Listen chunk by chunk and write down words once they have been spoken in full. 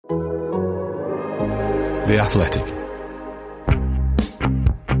The Athletic.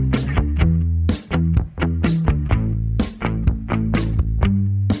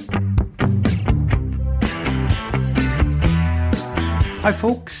 Hi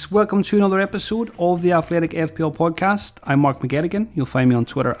folks, welcome to another episode of the Athletic FPL podcast. I'm Mark McGettigan. You'll find me on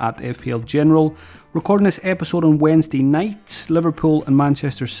Twitter at FPL General. Recording this episode on Wednesday night. Liverpool and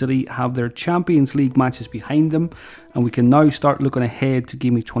Manchester City have their Champions League matches behind them, and we can now start looking ahead to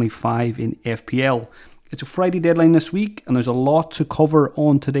Gameweek 25 in FPL. It's a Friday deadline this week, and there's a lot to cover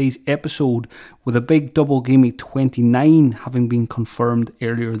on today's episode, with a big double Gameweek 29 having been confirmed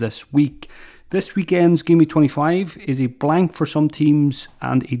earlier this week. This weekend's Gameweek 25 is a blank for some teams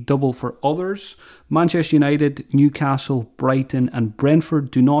and a double for others. Manchester United, Newcastle, Brighton and Brentford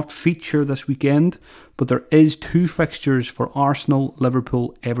do not feature this weekend, but there is 2 fixtures for Arsenal,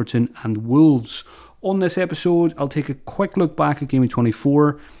 Liverpool, Everton and Wolves. On this episode, I'll take a quick look back at Gameweek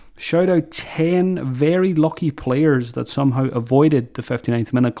 24, shout out 10 very lucky players that somehow avoided the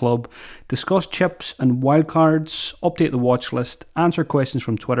 59th minute club, discuss chips and wildcards, update the watch list, answer questions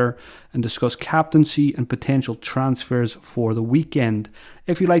from Twitter, and discuss captaincy and potential transfers for the weekend.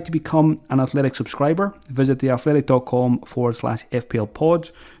 If you'd like to become an Athletic subscriber, visit theathletic.com/FPL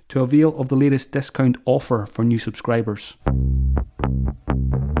pod to avail of the latest discount offer for new subscribers.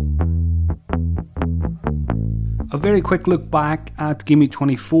 A very quick look back at Gameweek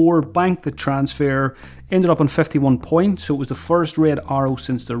 24, banked the transfer, ended up on 51 points, so it was the first red arrow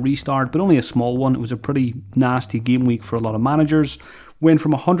since the restart, but only a small one. It was a pretty nasty game week for a lot of managers. Went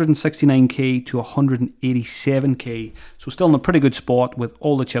from 169k to 187k, so still in a pretty good spot with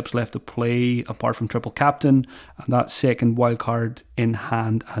all the chips left to play, apart from triple captain, and that second wildcard in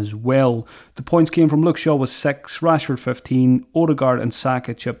hand as well. The points came from Luke Shaw with 6, Rashford 15, Odegaard and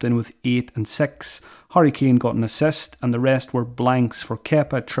Saka chipped in with 8 and 6, Harry Kane got an assist, and the rest were blanks for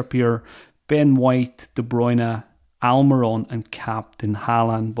Kepa, Trippier, Ben White, De Bruyne, Almiron and Captain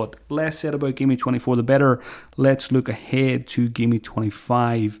Haaland. But less said about Gameweek 24 the better. Let's look ahead to Gameweek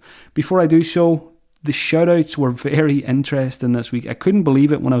 25. Before I do so, the shoutouts were very interesting this week. I couldn't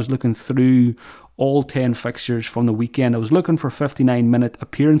believe it when I was looking through all 10 fixtures from the weekend. I was looking for 59-minute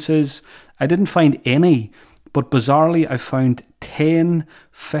appearances. I didn't find any, but bizarrely I found 10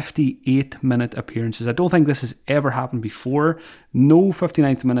 58-minute appearances. I don't think this has ever happened before. No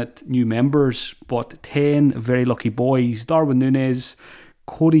 59th minute new members, but 10 very lucky boys. Darwin Núñez,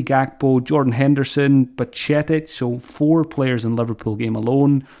 Cody Gakpo, Jordan Henderson, Bajcetic, so 4 players in Liverpool game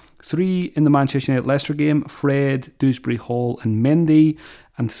alone. 3 in the Manchester United-Leicester game, Fred, Dewsbury Hall and Mendy,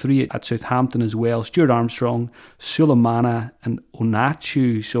 and 3 at Southampton as well, Stuart Armstrong, Sulemana and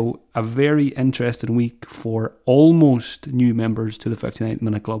Onachu. So a very interesting week for almost new members to the 59th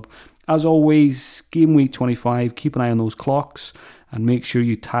minute club. As always, Game Week 25, keep an eye on those clocks and make sure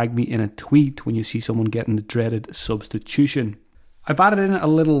you tag me in a tweet when you see someone getting the dreaded substitution. I've added in a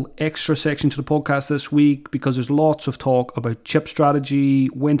little extra section to the podcast this week because there's lots of talk about chip strategy,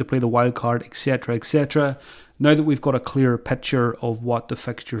 when to play the wildcard, etc, etc. Now that we've got a clearer picture of what the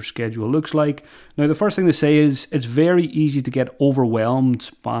fixture schedule looks like. Now, the first thing to say is it's very easy to get overwhelmed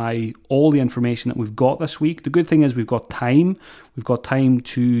by all the information that we've got this week. The good thing is we've got time. We've got time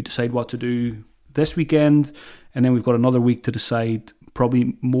to decide what to do this weekend, and then we've got another week to decide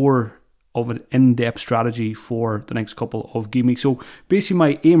probably more of an in-depth strategy for the next couple of game weeks. So basically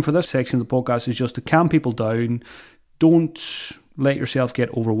my aim for this section of the podcast is just to calm people down. Don't let yourself get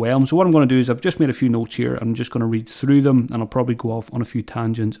overwhelmed. So what I'm going to do is I've just made a few notes here. I'm just going to read through them and I'll probably go off on a few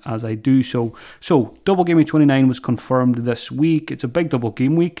tangents as I do so. So double game week 29 was confirmed this week. It's a big double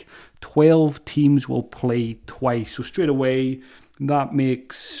game week. 12 teams will play twice. So straight away that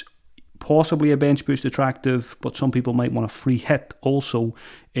makes possibly a bench boost attractive, but some people might want a free hit also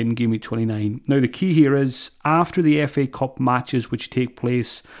in Game Week 29. Now the key here is after the FA Cup matches which take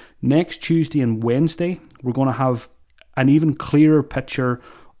place next Tuesday and Wednesday, we're going to have an even clearer picture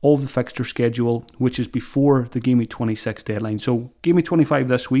of the fixture schedule, which is before the Game Week 26 deadline. So Game Week 25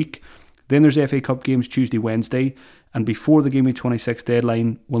 this week, then there's FA Cup games Tuesday, Wednesday, and before the Game Week 26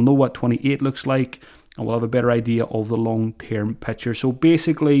 deadline, we'll know what 28 looks like, and we'll have a better idea of the long-term picture. So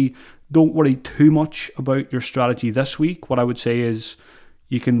basically, don't worry too much about your strategy this week. What I would say is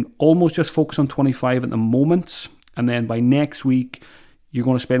you can almost just focus on 25 at the moment, and then by next week, you're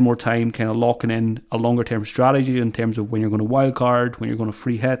going to spend more time kind of locking in a longer-term strategy in terms of when you're going to wildcard, when you're going to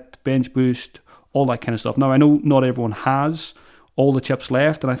free hit, bench boost, all that kind of stuff. Now, I know not everyone has all the chips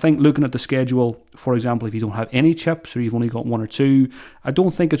left, and I think looking at the schedule, for example, if you don't have any chips or you've only got 1 or 2, I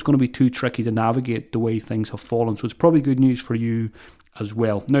don't think it's going to be too tricky to navigate the way things have fallen. So it's probably good news for you as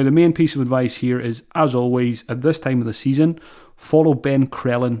well. Now, the main piece of advice here is, as always, at this time of the season, follow Ben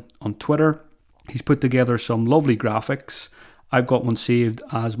Crellin on Twitter. He's put together some lovely graphics. I've got one saved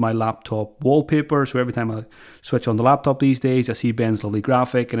as my laptop wallpaper, so every time I switch on the laptop these days, I see Ben's lovely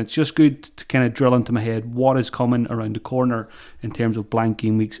graphic, and it's just good to kind of drill into my head what is coming around the corner in terms of blank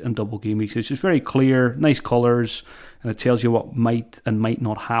game weeks and double game weeks. It's just very clear, nice colours, and it tells you what might and might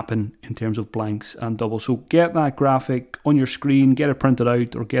not happen in terms of blanks and doubles. So get that graphic on your screen, get it printed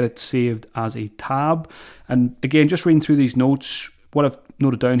out, or get it saved as a tab. And again, just reading through these notes, what I've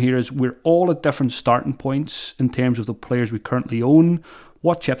noted down here is we're all at different starting points in terms of the players we currently own,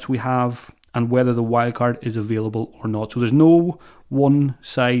 what chips we have, and whether the wildcard is available or not. So there's no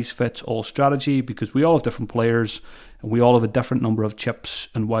one-size-fits-all strategy because we all have different players and we all have a different number of chips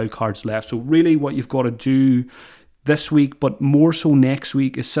and wildcards left. So really what you've got to do this week, but more so next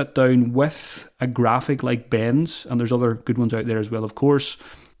week, is sit down with a graphic like Ben's, and there's other good ones out there as well, of course.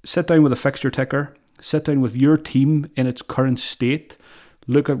 Sit down with a fixture ticker. Sit down with your team in its current state.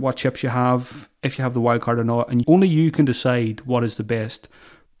 Look at what chips you have, if you have the wild card or not, and only you can decide what is the best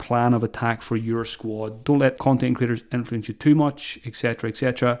plan of attack for your squad. Don't let content creators influence you too much, etc.,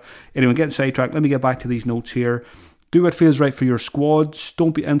 etc. Anyway, getting sidetracked, let me get back to these notes here. Do what feels right for your squads.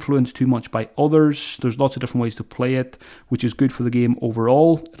 Don't be influenced too much by others. There's lots of different ways to play it, which is good for the game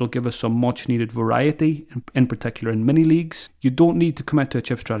overall. It'll give us some much needed variety, in particular in mini leagues. You don't need to commit to a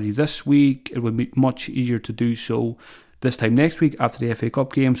chip strategy this week. It would be much easier to do so this time next week after the FA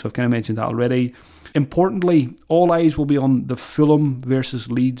Cup game, so I've kind of mentioned that already. Importantly, all eyes will be on the Fulham versus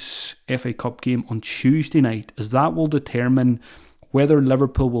Leeds FA Cup game on Tuesday night, as that will determine whether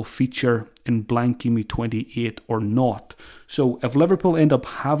Liverpool will feature in blank Game Week 28 or not. So if Liverpool end up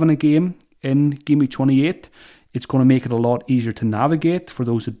having a game in Game Week 28, it's going to make it a lot easier to navigate for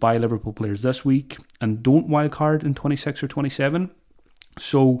those that buy Liverpool players this week and don't wildcard in 26 or 27.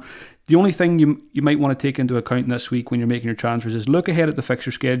 So the only thing you might want to take into account this week when you're making your transfers is look ahead at the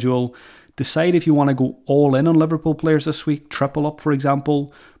fixture schedule, decide if you want to go all in on Liverpool players this week, triple up for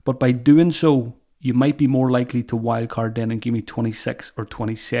example, but by doing so, you might be more likely to wildcard then and give me 26 or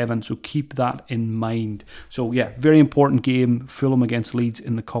 27. So keep that in mind. So yeah, very important game. Fulham against Leeds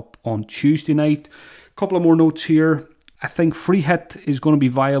in the Cup on Tuesday night. A couple of more notes here. I think free hit is going to be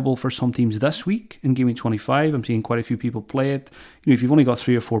viable for some teams this week in Game Week 25. I'm seeing quite a few people play it. If you've only got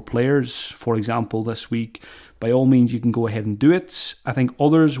 3 or 4 players, for example, this week, by all means, you can go ahead and do it. I think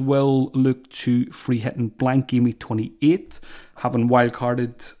others will look to free hit in blank Game Week 28, having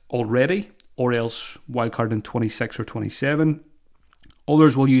wildcarded already, or else wildcard in 26 or 27.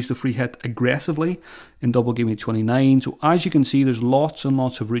 Others will use the free hit aggressively in double Game Week 29. So as you can see, there's lots and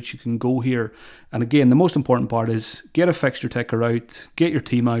lots of routes you can go here. And again, the most important part is get a fixture ticker out, get your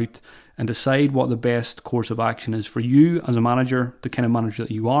team out, and decide what the best course of action is for you as a manager, the kind of manager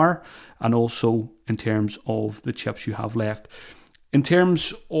that you are, and also in terms of the chips you have left. In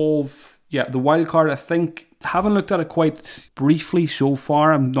terms of the wildcard, I think, having looked at it quite briefly so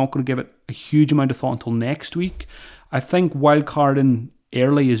far, I'm not going to give it a huge amount of thought until next week. I think wildcarding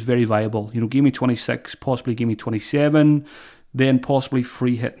early is very viable. Game Week 26, possibly Game Week 27, then possibly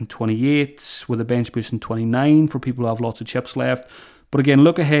free hit in 28 with a bench boost in 29 for people who have lots of chips left. But again,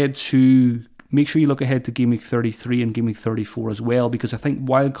 make sure you look ahead to Game Week 33 and Game Week 34 as well, because I think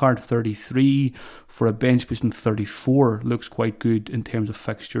wildcard 33 for a bench boost in 34 looks quite good in terms of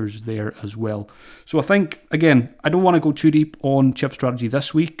fixtures there as well. So I think, again, I don't want to go too deep on chip strategy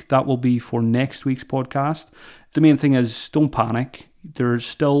this week. That will be for next week's podcast. The main thing is don't panic. There's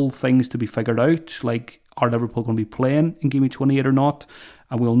still things to be figured out, like are Liverpool going to be playing in Game Week 28 or not?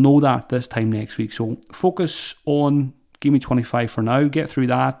 And we'll know that this time next week. So focus on Game Week 25 for now, get through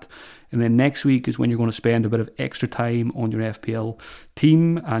that. And then next week is when you're going to spend a bit of extra time on your FPL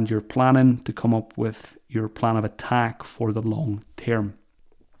team and you're planning to come up with your plan of attack for the long term.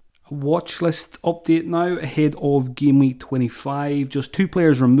 Watch list update now ahead of Game Week 25. Just 2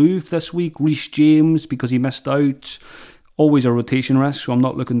 players removed this week. Reece James, because he missed out. Always a rotation risk, so I'm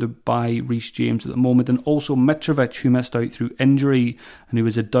not looking to buy Reece James at the moment. And also Mitrovic, who missed out through injury and who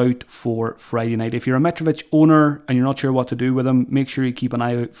was a doubt for Friday night. If you're a Mitrovic owner and you're not sure what to do with him, make sure you keep an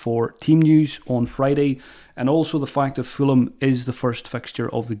eye out for team news on Friday. And also the fact that Fulham is the first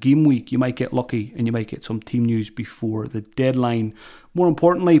fixture of the game week. You might get lucky and you might get some team news before the deadline. More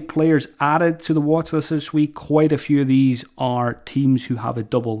importantly, players added to the watch list this week. Quite a few of these are teams who have a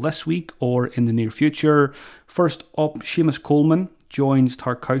double this week or in the near future. First up, Seamus Coleman joins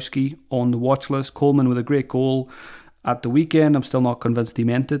Tarkowski on the watch list. Coleman with a great goal at the weekend. I'm still not convinced he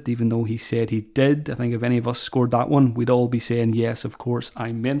meant it, even though he said he did. I think if any of us scored that one, we'd all be saying, yes, of course,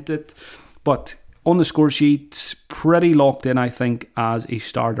 I meant it. But On the score sheet, pretty locked in, I think, as a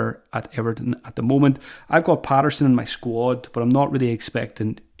starter at Everton at the moment. I've got Patterson in my squad, but I'm not really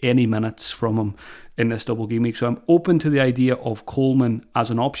expecting any minutes from him in this double game week. So I'm open to the idea of Coleman as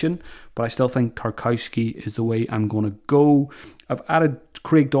an option, but I still think Tarkowski is the way I'm going to go. I've added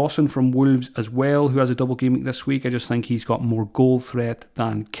Craig Dawson from Wolves as well, who has a double game week this week. I just think he's got more goal threat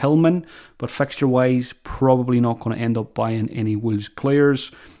than Kilman, but fixture-wise, probably not going to end up buying any Wolves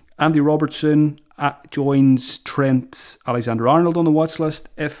players. Andy Robertson joins Trent Alexander-Arnold on the watch list.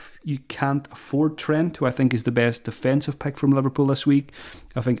 If you can't afford Trent, who I think is the best defensive pick from Liverpool this week,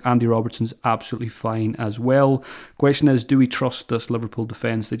 I think Andy Robertson's absolutely fine as well. Question is, do we trust this Liverpool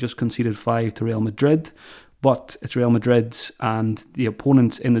defence? They just conceded 5 to Real Madrid, but it's Real Madrid and the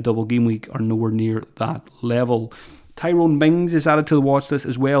opponents in the double game week are nowhere near that level. Tyrone Mings is added to the watch list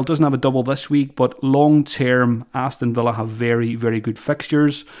as well. Doesn't have a double this week, but long term, Aston Villa have very, very good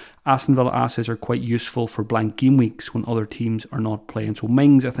fixtures. Aston Villa assets are quite useful for blank game weeks when other teams are not playing. So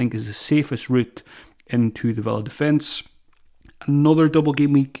Mings, I think, is the safest route into the Villa defence. Another double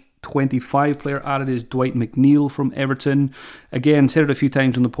game week 25 player added is Dwight McNeil from Everton. Again, said it a few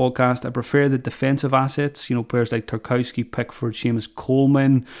times on the podcast, I prefer the defensive assets, players like Tarkowski, Pickford, Seamus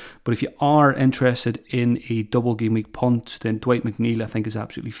Coleman. But if you are interested in a double game week punt, then Dwight McNeil I think is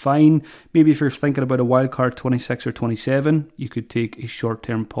absolutely fine. Maybe if you're thinking about a wildcard 26 or 27, you could take a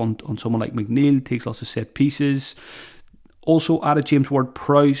short-term punt on someone like McNeil, takes lots of set pieces. Also added James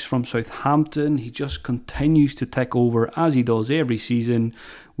Ward-Prowse from Southampton. He just continues to take over as he does every season.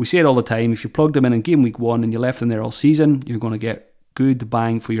 We say it all the time, if you plugged him in game week 1 and you left him there all season, you're going to get good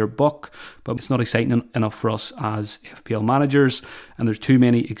bang for your buck, but it's not exciting enough for us as FPL managers, and there's too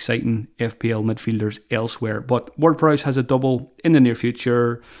many exciting FPL midfielders elsewhere. But Ward-Prowse has a double in the near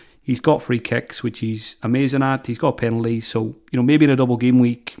future. He's got free kicks, which he's amazing at. He's got penalties, so maybe in a double game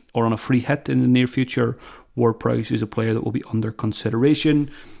week or on a free hit in the near future, Ward-Prowse is a player that will be under consideration.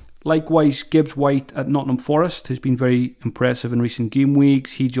 Likewise, Gibbs White at Nottingham Forest has been very impressive in recent game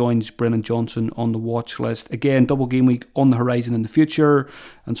weeks. He joins Brennan Johnson on the watch list. Again, double game week on the horizon in the future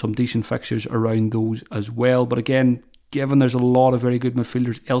and some decent fixtures around those as well. But again, given there's a lot of very good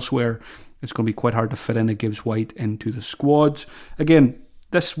midfielders elsewhere, it's going to be quite hard to fit in a Gibbs White into the squads. Again,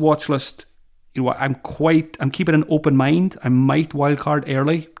 this watch list, I'm keeping an open mind. I might wildcard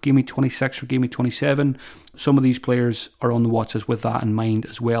early, game week 26 or game week 27. Some of these players are on the watch list with that in mind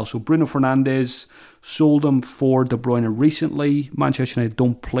as well. So Bruno Fernandes, sold him for De Bruyne recently. Manchester United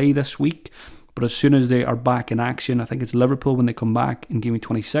don't play this week, but as soon as they are back in action, I think it's Liverpool when they come back in game week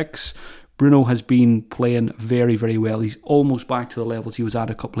 26. Bruno has been playing very, very well. He's almost back to the levels he was at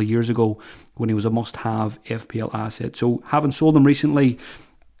a couple of years ago when he was a must-have FPL asset. So having sold him recently,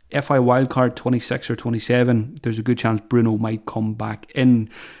 if I wildcard 26 or 27, there's a good chance Bruno might come back in.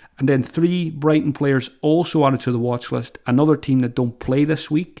 And then 3 Brighton players also added to the watch list. Another team that don't play this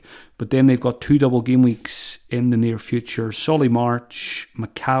week, but then they've got 2 double game weeks in the near future. Solly March,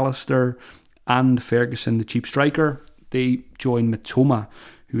 McAllister and Ferguson, the cheap striker. They join Mitoma,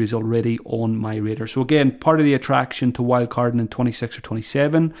 who is already on my radar. So again, part of the attraction to wildcarding in 26 or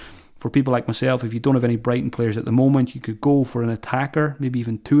 27. For people like myself, if you don't have any Brighton players at the moment, you could go for an attacker, maybe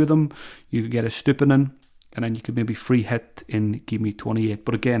even 2 of them. You could get a Stupinan, and then you could maybe free hit in Game Week 28.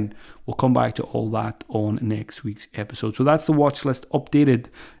 But again, we'll come back to all that on next week's episode. So that's the watch list updated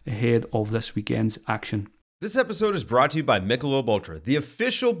ahead of this weekend's action. This episode is brought to you by Michelob Ultra, the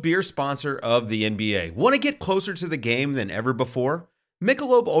official beer sponsor of the NBA. Want to get closer to the game than ever before?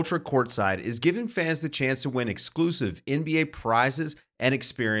 Michelob Ultra Courtside is giving fans the chance to win exclusive NBA prizes and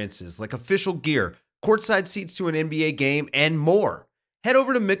experiences like official gear, courtside seats to an NBA game, and more. Head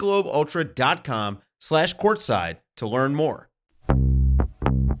over to MichelobUltra.com/courtside to learn more.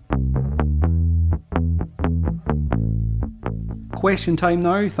 Question time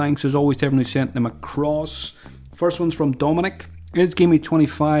now. Thanks as always to everyone who sent them across. First one's from Dominic. Is Game Week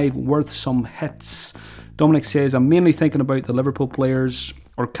 25 worth some hits? Dominic says, I'm mainly thinking about the Liverpool players,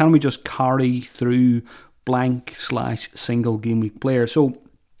 or can we just carry through blank/single game week players? So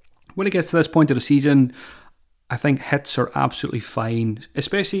when it gets to this point of the season, I think hits are absolutely fine,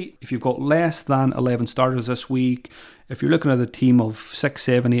 especially if you've got less than 11 starters this week. If you're looking at a team of 6,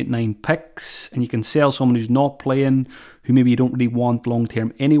 7, 8, 9 picks and you can sell someone who's not playing, who maybe you don't really want long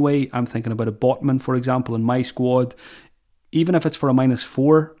term anyway. I'm thinking about a Botman, for example, in my squad. Even if it's for a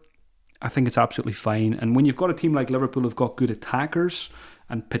 -4, I think it's absolutely fine. And when you've got a team like Liverpool who've got good attackers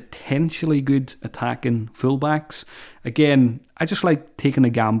and potentially good attacking fullbacks, again, I just like taking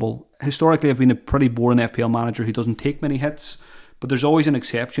a gamble. Historically, I've been a pretty boring FPL manager who doesn't take many hits, But there's always an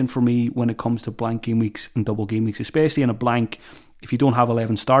exception for me when it comes to blank game weeks and double game weeks, especially in a blank. If you don't have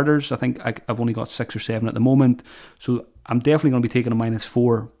 11 starters, I think I've only got 6 or 7 at the moment. So I'm definitely going to be taking a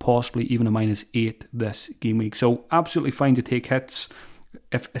 -4, possibly even a -8 this game week. So absolutely fine to take hits,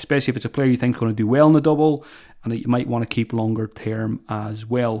 especially if it's a player you think is going to do well in the double and that you might want to keep longer term as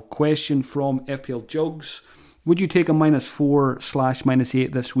well. Question from FPL Jugs. Would you take a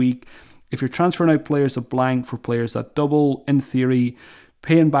 -4/-8 this week if you're transferring out players to blank for players that double, in theory,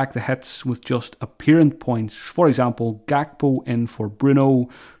 paying back the hits with just appearance points? For example, Gakpo in for Bruno,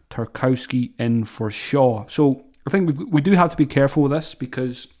 Tarkowski in for Shaw. So I think we do have to be careful with this,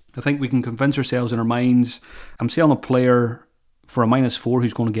 because I think we can convince ourselves in our minds, I'm selling a player for a -4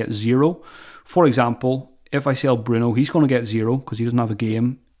 who's going to get 0. For example, if I sell Bruno, he's going to get 0 because he doesn't have a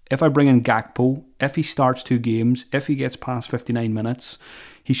game. If I bring in Gakpo, if he starts 2 games, if he gets past 59 minutes,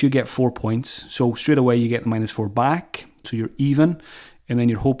 he should get 4 points. So straight away you get the -4 back, so you're even, and then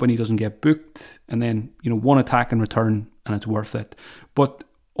you're hoping he doesn't get booked, and then 1 attack in return, and it's worth it. But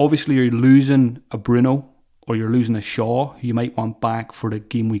obviously you're losing a Bruno, or you're losing a Shaw, who you might want back for the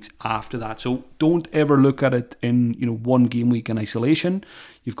game weeks after that. So don't ever look at it in 1 game week in isolation.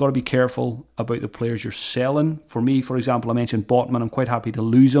 You've got to be careful about the players you're selling. For me, for example, I mentioned Botman. I'm quite happy to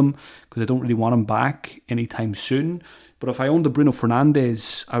lose him because I don't really want him back anytime soon. But if I owned the Bruno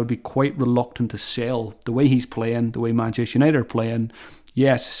Fernandes, I would be quite reluctant to sell. The way he's playing, the way Manchester United are playing,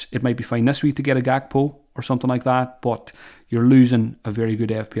 yes, it might be fine this week to get a Gakpo or something like that, but you're losing a very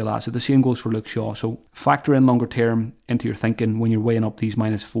good FPL asset. The same goes for Luke Shaw. So factor in longer term into your thinking when you're weighing up these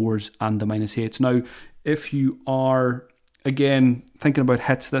 -4s and the -8s. Now, if you are, again, thinking about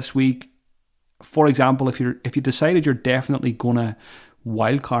hits this week, for example, if you decided you're definitely going to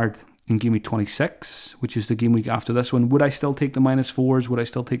wildcard in game week 26, which is the game week after this one, would I still take the -4s? Would I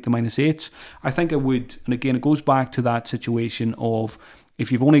still take the -8s? I think I would. And again, it goes back to that situation of,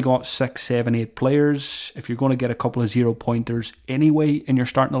 if you've only got 6, 7, 8 players, if you're going to get a couple of 0-pointers anyway in your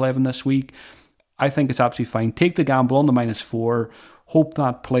starting 11 this week, I think it's absolutely fine. Take the gamble on the -4, hope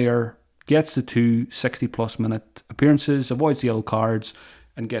that player gets the 2 60-plus minute appearances, avoids the yellow cards,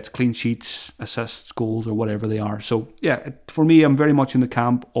 and gets clean sheets, assists, goals, or whatever they are. So yeah, for me, I'm very much in the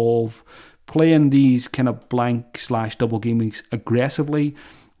camp of playing these kind of blank/double game weeks aggressively,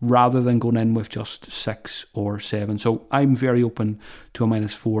 rather than going in with just 6 or 7. So I'm very open to a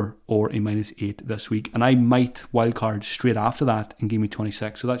 -4 or a -8 this week. And I might wildcard straight after that in game week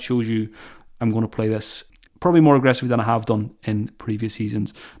 26. So that shows you I'm going to play this probably more aggressively than I have done in previous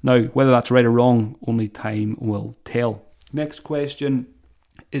seasons. Now, whether that's right or wrong, only time will tell. Next question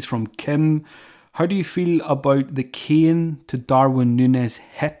is from Kim. How do you feel about the Kane to Darwin Núñez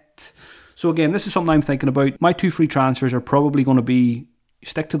hit? So again, this is something I'm thinking about. My 2 free transfers are probably going to be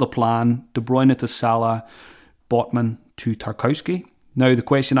stick to the plan, De Bruyne to Salah, Botman to Tarkowski. Now the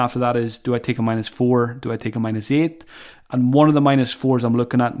question after that is, do I take a -4? Do I take a -8? And one of the -4s I'm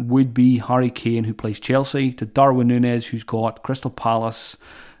looking at would be Harry Kane, who plays Chelsea, to Darwin Núñez, who's got Crystal Palace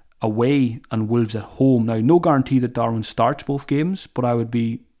away and Wolves at home. Now, no guarantee that Darwin starts both games, but I would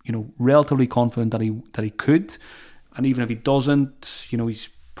be, relatively confident that he could. And even if he doesn't, he's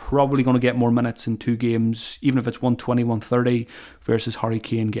probably going to get more minutes in 2 games, even if it's 120, 130 versus Harry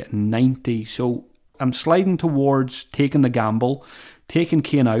Kane getting 90. So I'm sliding towards taking the gamble, taking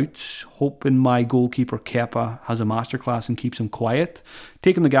Kane out, hoping my goalkeeper Kepa has a masterclass and keeps him quiet,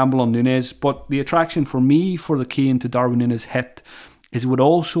 taking the gamble on Núñez. But the attraction for me for the Kane to Darwin Núñez hit is it would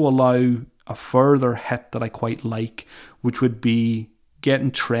also allow a further hit that I quite like, which would be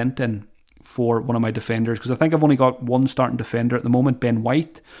getting Trent in for one of my defenders, because I think I've only got one starting defender at the moment, Ben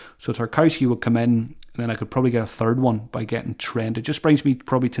White. So Tarkowski would come in, and then I could probably get a third one by getting Trent. It just brings me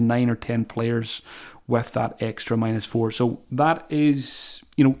probably to 9 or 10 players with that extra -4. So that is,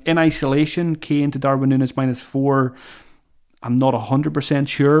 in isolation, Kane to Darwin Núñez -4. I'm not 100%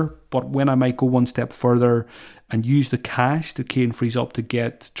 sure, but when I might go one step further and use the cash that Kane frees up to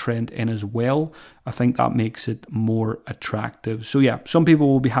get Trent in as well, I think that makes it more attractive. So yeah, some people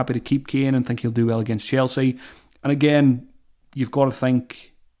will be happy to keep Kane and think he'll do well against Chelsea. And again, you've got to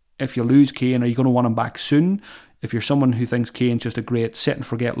think, if you lose Kane, are you going to want him back soon? If you're someone who thinks Kane's just a great set and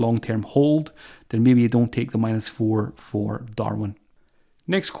forget long-term hold, then maybe you don't take the -4 for Darwin.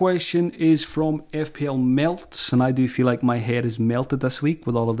 Next question is from FPL Melt, and I do feel like my head is melted this week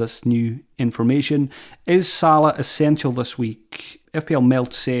with all of this new information. Is Salah essential this week? FPL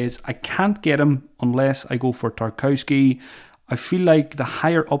Melt says, I can't get him unless I go for Tarkowski. I feel like the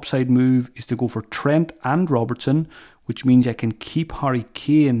higher upside move is to go for Trent and Robertson, which means I can keep Harry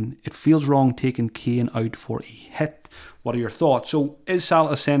Kane. It feels wrong taking Kane out for a hit. What are your thoughts? So is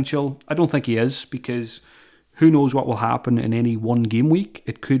Salah essential? I don't think he is, because who knows what will happen in any one game week.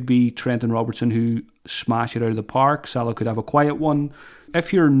 It could be Trent and Robertson who smash it out of the park. Salah could have a quiet one.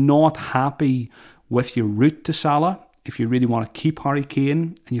 If you're not happy with your route to Salah, if you really want to keep Harry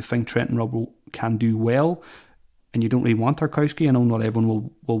Kane and you think Trent and Robertson can do well, and you don't really want Tarkowski, I know not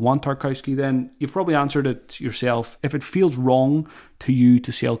everyone will want Tarkowski, then you've probably answered it yourself. If it feels wrong to you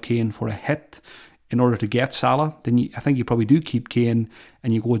to sell Kane for a hit in order to get Salah, then I think you probably do keep Kane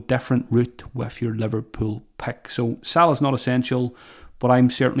and you go a different route with your Liverpool pick. So Salah's not essential, but I'm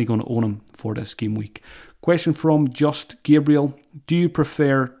certainly going to own him for this game week. Question from Just Gabriel. Do you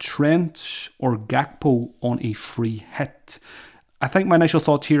prefer Trent or Gakpo on a free hit? I think my initial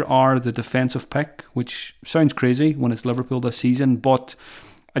thoughts here are the defensive pick, which sounds crazy when it's Liverpool this season, but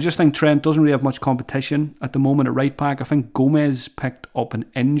I just think Trent doesn't really have much competition at the moment at right back. I think Gomez picked up an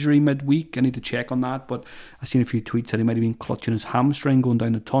injury midweek. I need to check on that, but I've seen a few tweets that he might have been clutching his hamstring going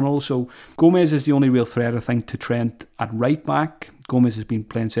down the tunnel. So Gomez is the only real threat, I think, to Trent at right back. Gomez has been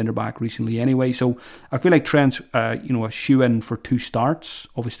playing centre back recently anyway, so I feel like Trent's a shoe-in for 2 starts.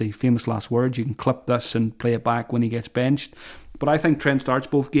 Obviously, famous last words. You can clip this and play it back when he gets benched. But I think Trent starts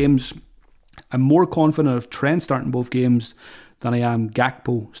both games. I'm more confident of Trent starting both games than I am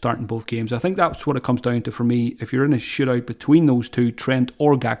Gakpo starting both games. I think that's what it comes down to for me. If you're in a shootout between those two, Trent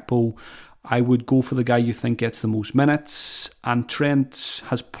or Gakpo, I would go for the guy you think gets the most minutes, and Trent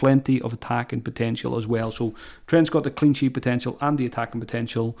has plenty of attacking potential as well. So Trent's got the clean sheet potential and the attacking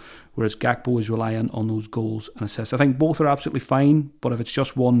potential, whereas Gakpo is reliant on those goals and assists. I think both are absolutely fine, but if it's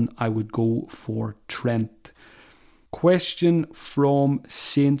just one, I would go for Trent. Question from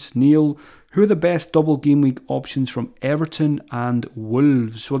Saints Neil. Who are the best double game week options from Everton and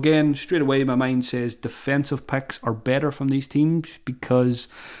Wolves? So again, straight away my mind says defensive picks are better from these teams because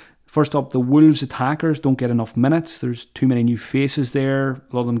first up, the Wolves attackers don't get enough minutes. There's too many new faces there.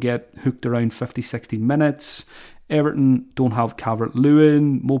 A lot of them get hooked around 50, 60 minutes. Everton don't have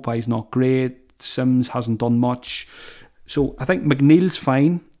Calvert-Lewin. Mopai's not great. Sims hasn't done much. So I think McNeil's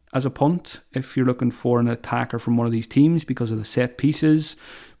fine as a punt if you're looking for an attacker from one of these teams because of the set pieces.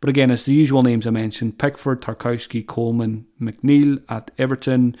 But again, it's the usual names I mentioned: Pickford, Tarkowski, Coleman, McNeil at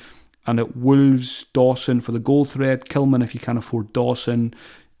Everton. And at Wolves, Dawson for the goal threat. Kilman if you can't afford Dawson.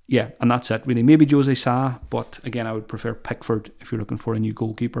 Yeah, and that's it really. Maybe Jose Sa, but again, I would prefer Pickford if you're looking for a new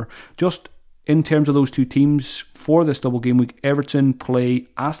goalkeeper. Just in terms of those two teams, for this double game week, Everton play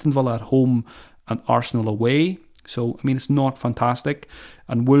Aston Villa at home and Arsenal away. So, I mean, it's not fantastic.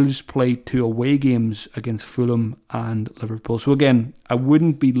 And Wolves play 2 away games against Fulham and Liverpool. So again, I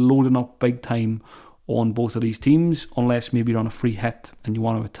wouldn't be loading up big time on both of these teams unless maybe you're on a free hit and you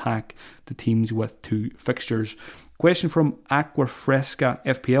want to attack the teams with 2 fixtures. Question from Aqua Fresca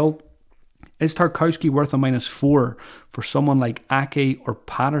FPL. Is Tarkowski worth a -4 for someone like Ake or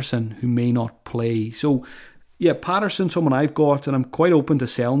Patterson who may not play? So, yeah, Patterson, someone I've got, and I'm quite open to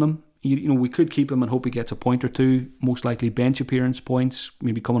selling him. You know, we could keep him and hope he gets a point or 2, most likely bench appearance points,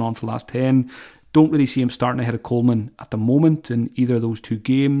 maybe coming on for the last 10. Don't really see him starting ahead of Coleman at the moment in either of those 2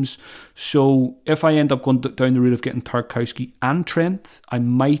 games. So if I end up going down the route of getting Tarkowski and Trent, I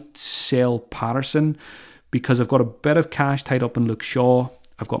might sell Patterson because I've got a bit of cash tied up in Luke Shaw.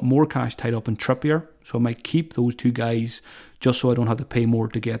 I've got more cash tied up in Trippier, so I might keep those 2 guys just so I don't have to pay more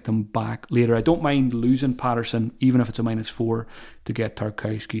to get them back later. I don't mind losing Patterson, even if it's a -4 to get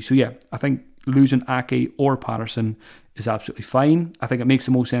Tarkowski. So yeah, I think losing Ake or Patterson is absolutely fine. I think it makes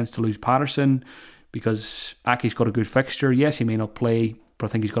the most sense to lose Patterson because Ake's got a good fixture. Yes, he may not play, but I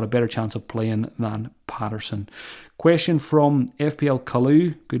think he's got a better chance of playing than Patterson. Question from FPL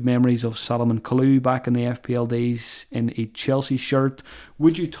Kalou. Good memories of Salomon Kalou back in the FPL days in a Chelsea shirt.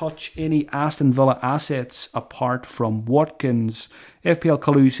 Would you touch any Aston Villa assets apart from Watkins? FPL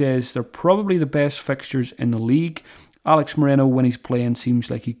Kalou says they're probably the best fixtures in the league. Alex Moreno, when he's playing, seems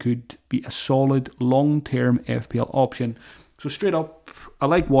like he could be a solid long-term FPL option. So straight up, I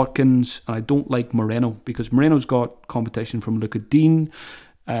like Watkins and I don't like Moreno because Moreno's got competition from Luka Dean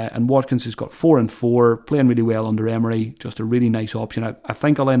and Watkins has got 4 and 4, playing really well under Emery. Just a really nice option. I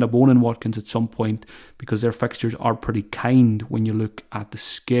think I'll end up owning Watkins at some point because their fixtures are pretty kind when you look at the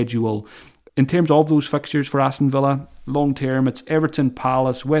schedule. In terms of those fixtures for Aston Villa, long term, it's Everton,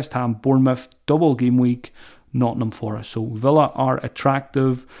 Palace, West Ham, Bournemouth, double game week, Nottingham Forest. So Villa are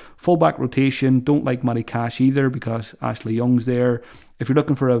attractive. Fullback rotation, don't like Matty Cash either because Ashley Young's there. If you're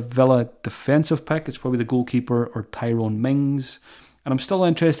looking for a Villa defensive pick, it's probably the goalkeeper or Tyrone Mings. And I'm still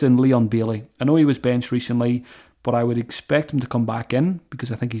interested in Leon Bailey. I know he was benched recently, but I would expect him to come back in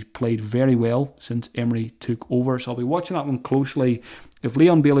because I think he's played very well since Emery took over. So I'll be watching that one closely. If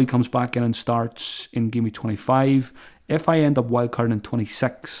Leon Bailey comes back in and starts in Game Week 25, If I end up wildcarding in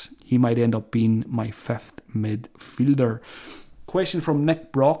 26, he might end up being my 5th midfielder. Question from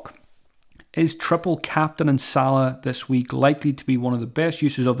Nick Brock. Is triple captain and Salah this week likely to be one of the best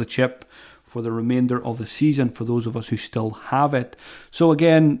uses of the chip for the remainder of the season for those of us who still have it? So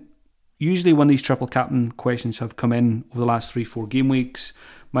again, usually when these triple captain questions have come in over the last 3-4 game weeks,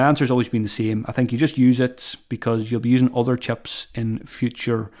 my answer has always been the same. I think you just use it because you'll be using other chips in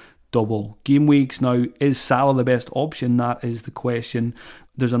future double game weeks. Now, is Salah the best option? That is the question.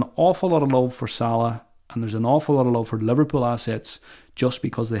 There's an awful lot of love for Salah and there's an awful lot of love for Liverpool assets just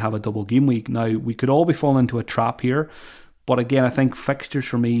because they have a double game week. Now, we could all be falling into a trap here, but again, I think fixtures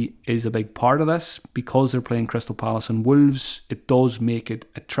for me is a big part of this. Because they're playing Crystal Palace and Wolves, it does make it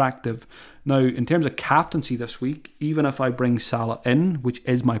attractive. Now, in terms of captaincy this week, even if I bring Salah in, which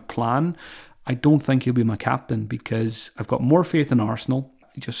is my plan, I don't think he'll be my captain because I've got more faith in Arsenal.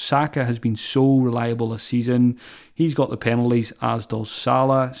 Just Saka has been so reliable this season. He's got the penalties, as does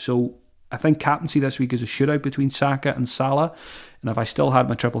Salah. So I think captaincy this week is a shootout between Saka and Salah. And if I still had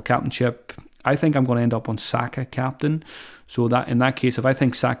my triple captainship, I think I'm going to end up on Saka captain. So that in that case, if I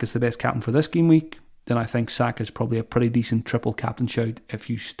think Saka is the best captain for this game week, then I think Saka is probably a pretty decent triple captain shout if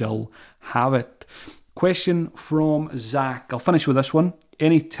you still have it. Question from Zach. I'll finish with this one.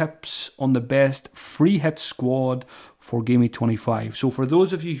 Any tips on the best free hit squad for Gameweek 25? So for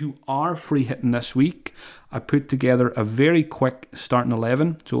those of you who are free hitting this week, I put together a very quick starting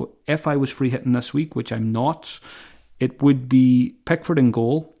 11. So if I was free hitting this week, which I'm not, it would be Pickford in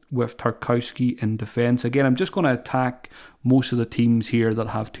goal with Tarkowski in defence. Again, I'm just going to attack most of the teams here that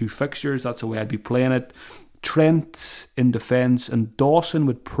have 2 fixtures. That's the way I'd be playing it. Trent in defence, and Dawson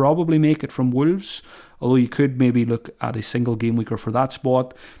would probably make it from Wolves, although you could maybe look at a single game weeker for that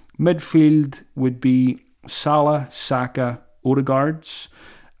spot. Midfield would be Salah, Saka, Odegaards,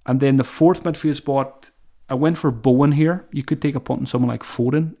 and then the 4th midfield spot, I went for Bowen here. You could take a punt on someone like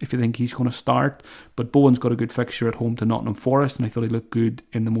Foden if you think he's going to start, but Bowen's got a good fixture at home to Nottingham Forest, and I thought he looked good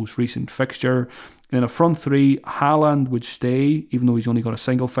in the most recent fixture. And in a front 3, Haaland would stay, even though he's only got a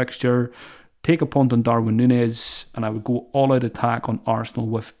single fixture. Take a punt on Darwin Núñez, and I would go all-out attack on Arsenal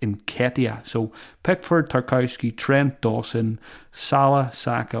with Nketiah. So Pickford, Tarkowski, Trent, Dawson, Salah,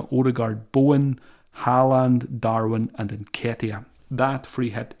 Saka, Odegaard, Bowen, Haaland, Darwin, and Nketiah. That free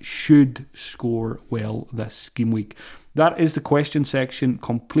hit should score well this game week. That is the question section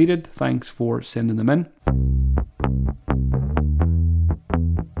completed. Thanks for sending them in.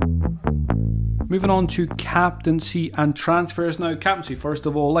 Moving on to captaincy and transfers. Now, captaincy, first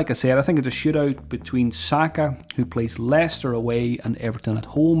of all, like I said, I think it's a shootout between Saka, who plays Leicester away and Everton at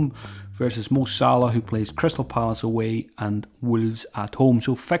home, versus Mo Salah, who plays Crystal Palace away and Wolves at home.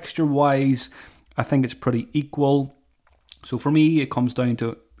 So fixture-wise, I think it's pretty equal. So for me, it comes down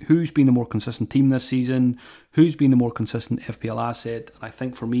to who's been the more consistent team this season, who's been the more consistent FPL asset. And I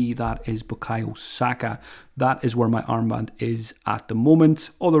think for me, that is Bukayo Saka. That is where my armband is at the moment.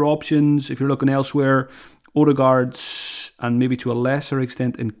 Other options, if you're looking elsewhere, Odegaard's and maybe to a lesser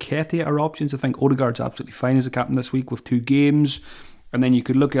extent Nketiah are options. I think Odegaard's absolutely fine as a captain this week with 2 games. And then you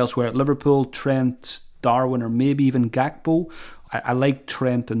could look elsewhere at Liverpool, Trent, Darwin, or maybe even Gakpo. I like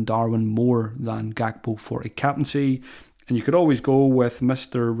Trent and Darwin more than Gakpo for a captaincy. And you could always go with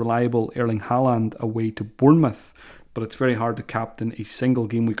Mr. Reliable Erling Haaland away to Bournemouth, but it's very hard to captain a single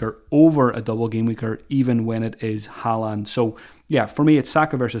game weeker over a double game weeker, even when it is Haaland. So yeah, for me, it's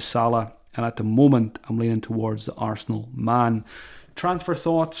Saka versus Salah, and at the moment, I'm leaning towards the Arsenal man. Transfer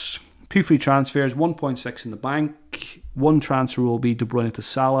thoughts: 2 free transfers, 1.6 in the bank. 1 transfer will be De Bruyne to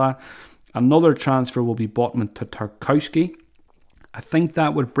Salah. Another transfer will be Botman to Tarkowski. I think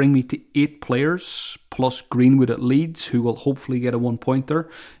that would bring me to 8 players, plus Greenwood at Leeds, who will hopefully get a 1-pointer.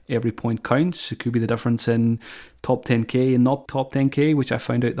 Every point counts. It could be the difference in top 10k and not top 10k, which I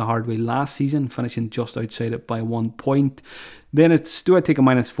found out the hard way last season, finishing just outside it by 1 point. Then it's, do I take a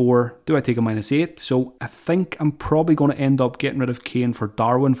 -4? Do I take a -8? So I think I'm probably going to end up getting rid of Kane for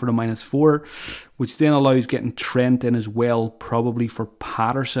Darwin for the -4, which then allows getting Trent in as well, probably for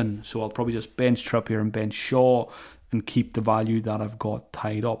Patterson. So I'll probably just bench Trippier and bench Shaw and keep the value that I've got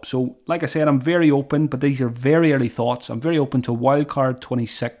tied up. So, like I said, I'm very open, but these are very early thoughts. I'm very open to wildcard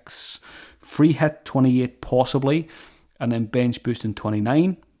 26, free hit 28 possibly, and then bench boost in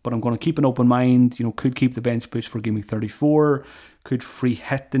 29. But I'm going to keep an open mind. Could keep the bench boost for Gameweek 34, could free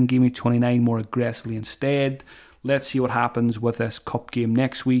hit in Gameweek 29 more aggressively instead. Let's see what happens with this cup game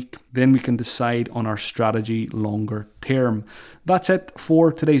next week. Then we can decide on our strategy longer term. That's it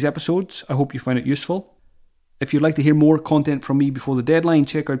for today's episodes. I hope you find it useful. If you'd like to hear more content from me before the deadline,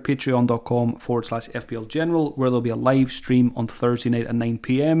 check out patreon.com/FPL General, where there'll be a live stream on Thursday night at 9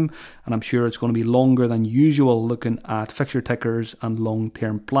 p.m. And I'm sure it's going to be longer than usual, looking at fixture tickers and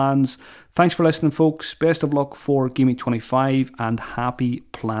long-term plans. Thanks for listening, folks. Best of luck for Gameweek 25 and happy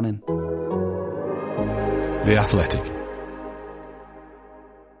planning. The Athletic.